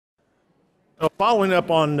So following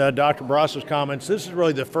up on Dr. Barrasso's comments, this is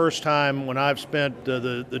really the first time when I've spent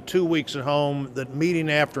the 2 weeks at home that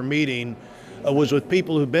meeting after meeting was with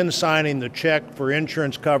people who've been signing the check for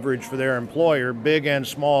insurance coverage for their employer, big and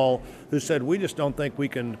small, who said, we just don't think we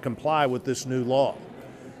can comply with this new law.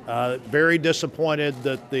 Very disappointed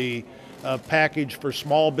that the package for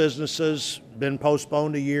small businesses been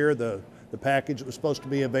postponed a year. The package that was supposed to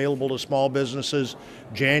be available to small businesses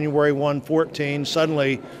January 1, 14.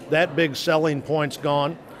 Suddenly, that big selling point's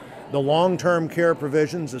gone. The long-term care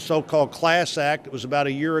provisions, the so-called Class Act, it was about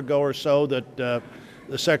a year ago or so that the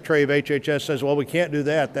Secretary of HHS says, well, we can't do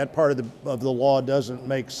that. That part of the law doesn't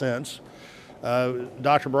make sense.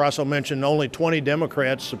 Dr. Barrasso mentioned only 20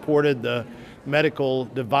 Democrats supported the medical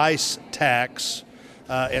device tax.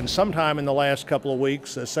 And sometime in the last couple of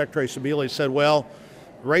weeks, Secretary Sebeli said, well,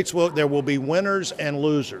 there will be winners and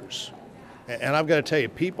losers. And I've got to tell you,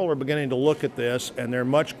 people are beginning to look at this, and they're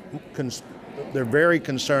very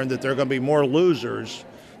concerned that there are going to be more losers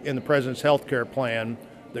in the president's health care plan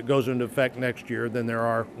that goes into effect next year than there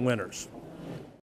are winners.